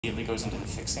immediately goes into the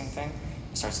fixing thing,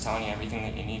 starts telling you everything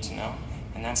that you need to know,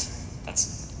 and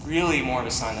that's really more of a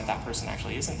sign that that person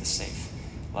actually isn't a safe,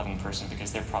 loving person,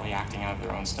 because they're probably acting out of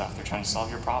their own stuff. They're trying to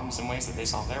solve your problems in ways that they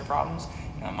solve their problems,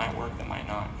 and that might work, that might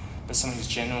not. But someone who's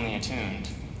genuinely attuned,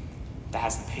 that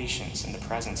has the patience and the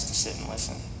presence to sit and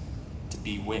listen, to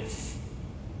be with,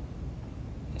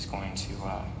 is going to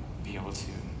be able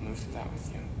to move through that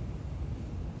with you.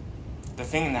 The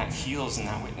thing that heals in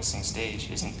that witnessing stage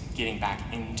isn't getting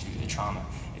back into the trauma.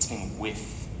 It's being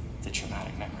with the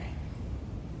traumatic memory.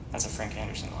 That's a Frank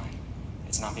Anderson line.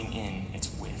 It's not being in, it's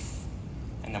with.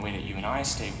 And the way that you and I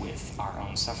stay with our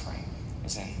own suffering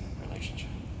is in relationship.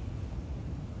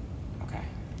 Okay?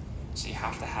 So you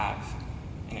have to have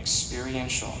an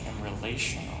experiential and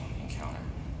relational encounter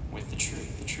with the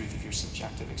truth of your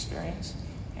subjective experience,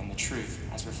 and the truth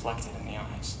as reflected in the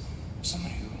eyes of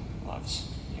someone who loves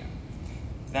you.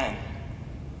 Then,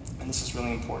 and this is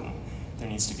really important, there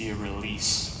needs to be a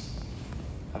release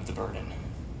of the burden.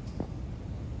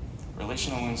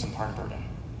 Relational wounds impart a burden.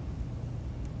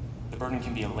 The burden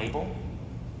can be a label.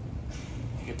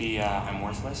 It could be, I'm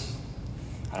worthless,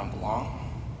 I don't belong.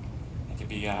 It could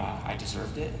be, I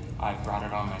deserved it, I brought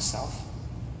it on myself.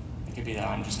 It could be that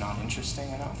I'm just not interesting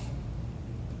enough.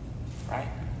 Right?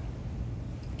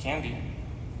 It can be.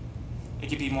 It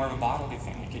could be more of a bodily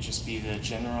thing. It could just be the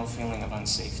general feeling of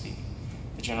unsafety.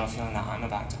 The general feeling that I'm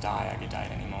about to die. I could die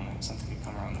at any moment. Something could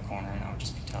come around the corner and I would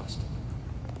just be toast.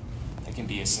 It can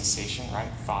be a sensation, right?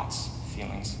 Thoughts,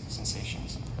 feelings,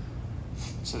 sensations.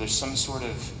 So there's some sort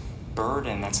of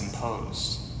burden that's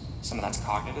imposed. Some of that's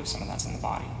cognitive, some of that's in the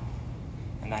body.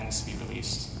 And that needs to be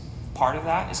released. Part of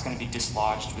that is going to be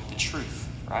dislodged with the truth,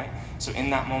 right? So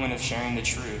in that moment of sharing the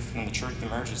truth, when the truth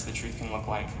emerges, the truth can look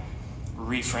like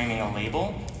reframing a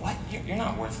label. What? You're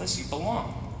not worthless, you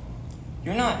belong.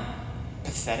 You're not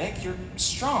pathetic, you're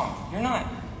strong. You're not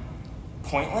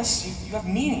pointless, you have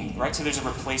meaning, right? So there's a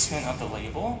replacement of the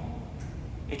label.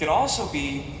 It could also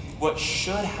be what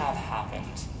should have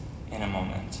happened in a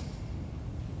moment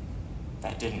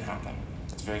that didn't happen.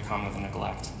 That's very common with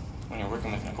neglect. When you're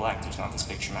working with neglect, there's not this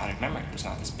big traumatic memory. There's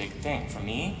not this big thing. For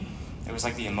me, it was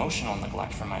like the emotional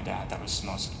neglect from my dad that was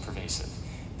most pervasive.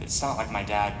 It's not like my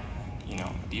dad,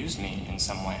 abused me in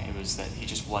some way. It was that he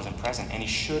just wasn't present, and he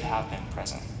should have been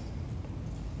present.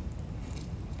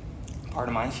 Part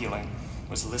of my healing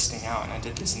was listing out, and I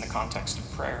did this in the context of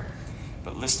prayer,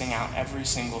 but listing out every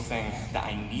single thing that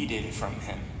I needed from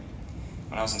him.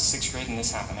 When I was in 6th grade and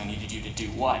this happened, I needed you to do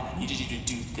what? I needed you to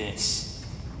do this.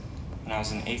 When I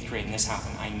was in 8th grade and this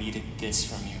happened, I needed this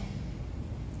from you.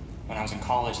 When I was in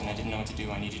college and I didn't know what to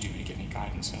do, I needed you to give me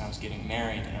guidance. When I was getting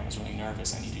married and I was really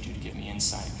nervous, I needed you to give me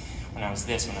insight. When I was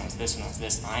this, when I was this, when I was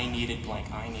this, I needed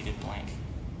blank, I needed blank.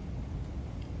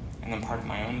 And then part of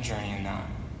my own journey in that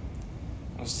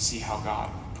was to see how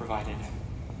God provided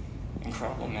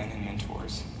incredible men and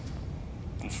mentors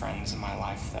and friends in my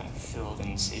life that filled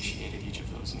and satiated each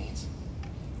of those needs.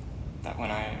 That when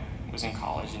I was in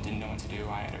college and didn't know what to do,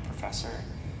 I had a professor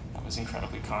that was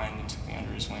incredibly kind and took me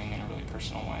under his wing in a really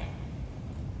personal way.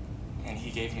 And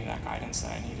he gave me that guidance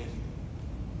that I needed.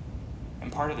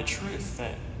 And part of the truth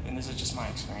that, and this is just my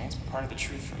experience, but part of the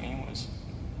truth for me was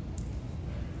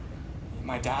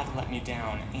my dad let me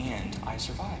down and I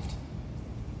survived.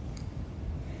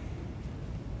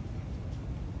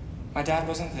 My dad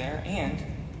wasn't there and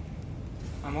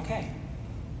I'm okay.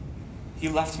 He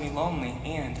left me lonely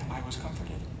and I was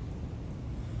comforted.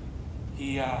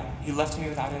 He left me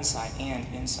without insight and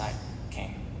insight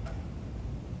came.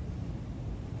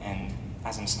 And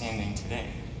as I'm standing today,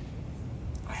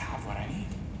 I have what I need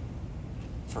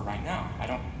for right now. I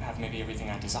don't have maybe everything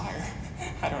I desire.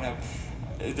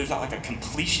 There's not like a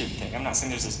completion thing. I'm not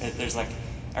saying there's like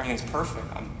everything's perfect.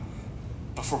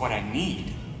 But for what I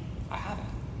need, I have it.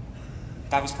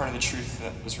 That was part of the truth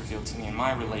that was revealed to me in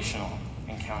my relational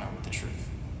encounter with the truth.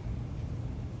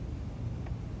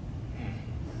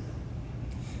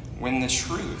 When the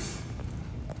truth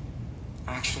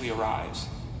actually arrives,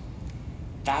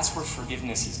 that's where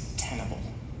forgiveness is tenable.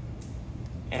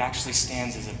 It actually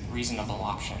stands as a reasonable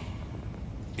option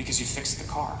because you fixed the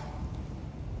car.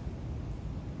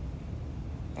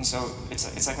 And so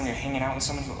it's like when you're hanging out with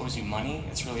someone who owes you money,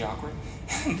 it's really awkward.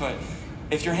 But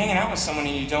if you're hanging out with someone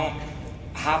and you don't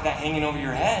have that hanging over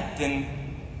your head, then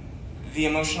the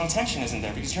emotional tension isn't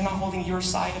there because you're not holding your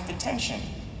side of the tension.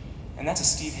 And that's a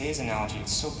Steve Hayes analogy.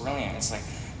 It's so brilliant. It's like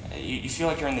You feel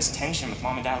like you're in this tension with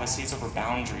mom and dad. Let's say it's over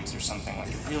boundaries or something. Like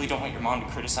you really don't want your mom to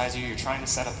criticize you. You're trying to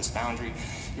set up this boundary.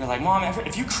 You're like, Mom,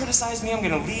 if you criticize me, I'm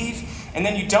going to leave. And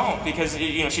then you don't, because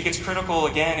she gets critical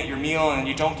again at your meal, and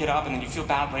you don't get up, and then you feel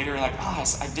bad later. You're like,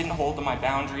 I didn't hold to my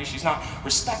boundary. She's not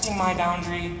respecting my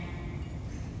boundary.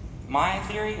 My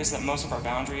theory is that most of our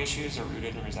boundary issues are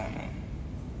rooted in resentment.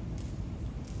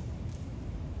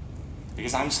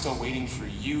 Because I'm still waiting for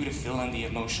you to fill in the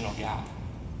emotional gap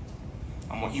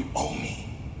on what you owe me.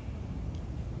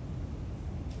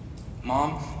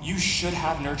 Mom, you should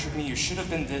have nurtured me. You should have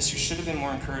been this. You should have been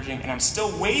more encouraging. And I'm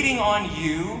still waiting on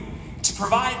you to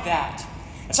provide that.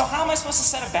 And so how am I supposed to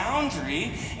set a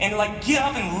boundary and get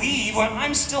up and leave when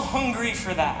I'm still hungry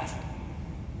for that?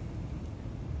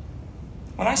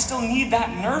 When I still need that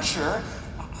nurture,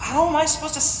 how am I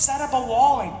supposed to set up a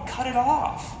wall and cut it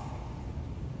off?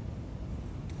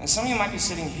 And some of you might be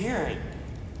sitting here.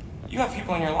 You have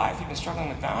people in your life you've been struggling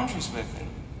with boundaries with, and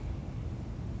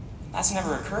that's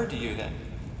never occurred to you, that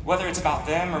whether it's about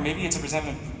them or maybe it's a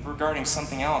resentment regarding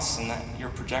something else, and that you're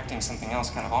projecting something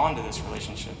else kind of onto this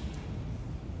relationship.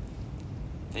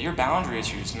 That your boundary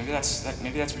issues, maybe that's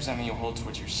resentment you hold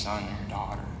towards your son or your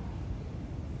daughter.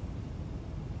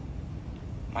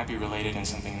 Might be related in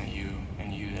something that you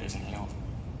that isn't healed.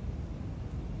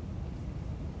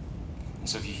 And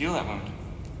so if you heal that wound,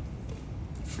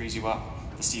 it frees you up.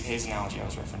 The Steve Hayes analogy I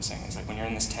was referencing is like when you're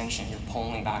in this tension, you're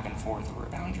pulling back and forth over a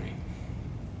boundary.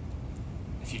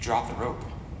 If you drop the rope,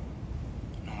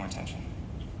 no more tension.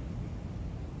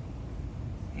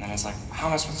 And then it's like, how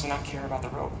am I supposed to not care about the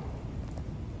rope?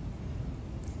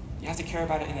 You have to care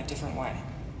about it in a different way.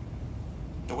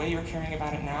 The way you're caring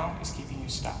about it now is keeping you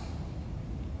stuck.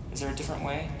 Is there a different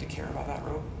way to care about that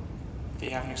rope that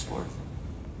you haven't explored?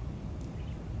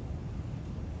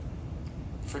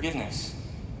 Forgiveness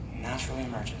naturally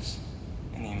emerges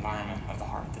in the environment of the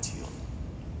heart that's healed.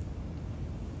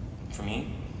 For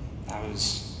me, that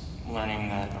was learning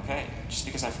that, okay, just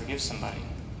because I forgive somebody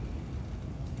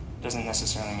doesn't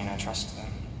necessarily mean I trust them.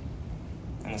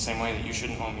 In the same way that you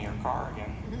shouldn't owe me your car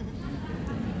again.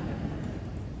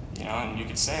 And you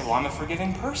could say, well, I'm a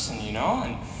forgiving person,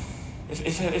 and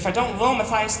if I don't loan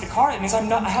Matthias the car, it means I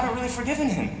haven't really forgiven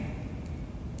him.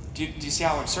 Do you see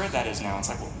how absurd that is now? It's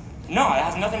like, well, no, it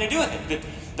has nothing to do with it.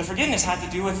 The forgiveness had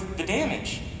to do with the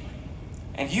damage.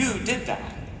 And you did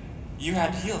that. You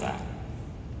had to heal that.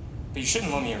 But you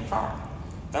shouldn't loan me your car.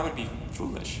 That would be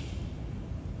foolish.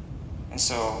 And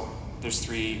so there's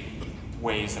 3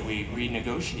 ways that we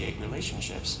renegotiate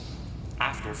relationships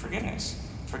after forgiveness.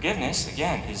 Forgiveness,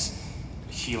 again, is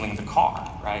healing the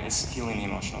car, right? It's healing the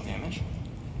emotional damage.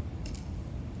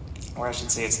 Or I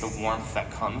should say it's the warmth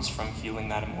that comes from healing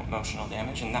that emotional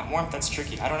damage. And that warmth, that's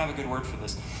tricky. I don't have a good word for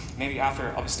this. Maybe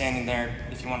after, I'll be standing there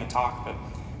if you want to talk, but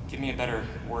give me a better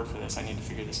word for this. I need to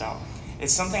figure this out.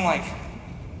 It's something like,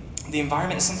 the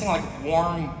environment is something like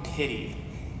warm pity.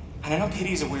 And I know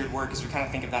pity is a weird word because we kind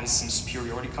of think of that as some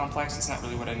superiority complex. It's not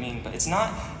really what I mean, but it's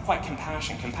not quite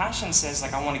compassion. Compassion says,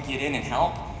 I want to get in and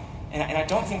help. And I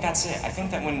don't think that's it. I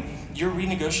think that when you're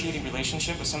renegotiating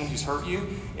relationship with someone who's hurt you,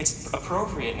 it's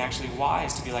appropriate and actually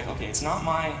wise to be like, okay, it's not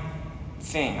my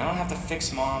thing. I don't have to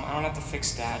fix mom. I don't have to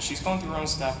fix dad. She's going through her own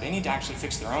stuff. They need to actually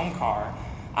fix their own car.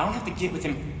 I don't have to get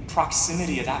within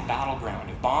proximity of that battleground.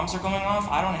 If bombs are going off,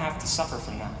 I don't have to suffer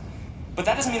from that. But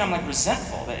that doesn't mean I'm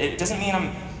resentful. It doesn't mean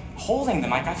I'm holding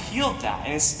them. I've healed that.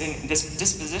 And it's in this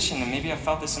disposition, and maybe I've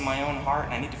felt this in my own heart,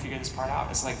 and I need to figure this part out.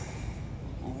 It's like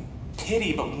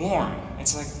pity, but warm.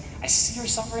 It's like, I see your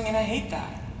suffering and I hate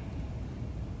that.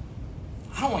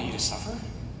 I don't want you to suffer.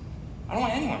 I don't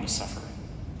want anyone to suffer.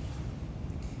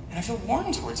 And I feel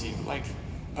warm towards you,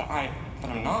 but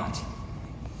I'm not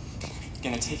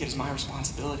going to take it as my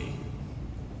responsibility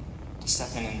to step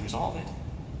in and resolve it.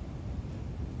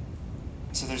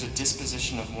 So there's a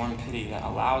disposition of warm pity that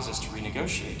allows us to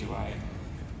renegotiate. Do I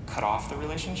cut off the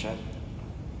relationship?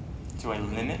 Do I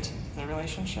limit the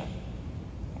relationship?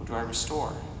 Or do I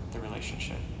restore the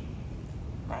relationship?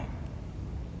 Right?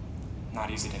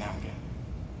 Not easy to navigate.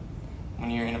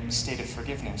 When you're in a state of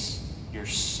forgiveness, you're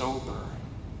sober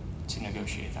to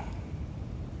negotiate that.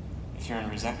 If you're in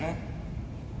resentment,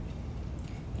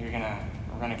 you're going to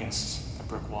run against a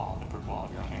brick wall, the brick wall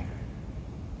of your own anger,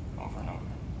 over and over.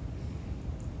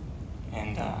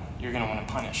 And you're going to want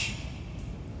to punish.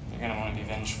 You're going to want to be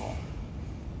vengeful.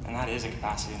 And that is a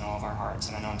capacity in all of our hearts.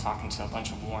 And I know I'm talking to a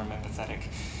bunch of warm, empathetic,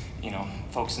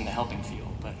 folks in the helping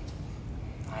field, but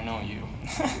I know you,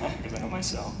 because I know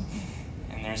myself.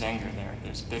 And there's anger there,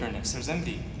 there's bitterness, there's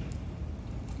envy.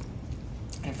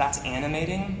 And if that's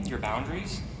animating your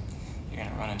boundaries, you're going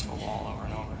to run into a wall over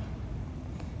and over.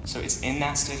 So it's in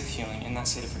that state of healing, in that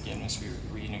state of forgiveness, we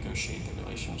renegotiate the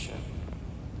relationship.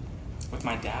 With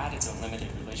my dad, it's a limited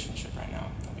relationship right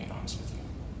now, I'll be honest with you.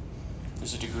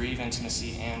 There's a degree of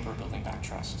intimacy and we're building back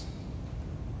trust.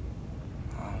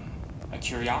 A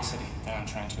curiosity that I'm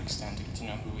trying to extend to get to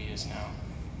know who he is now.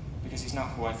 Because he's not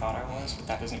who I thought I was, but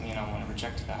that doesn't mean I want to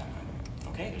reject that.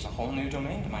 Okay, there's a whole new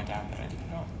domain to my dad that I didn't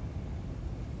know.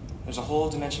 There's a whole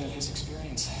dimension of his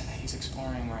experience that he's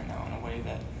exploring right now in a way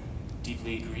that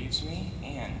deeply grieves me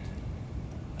and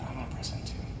that I want to press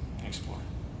into and explore.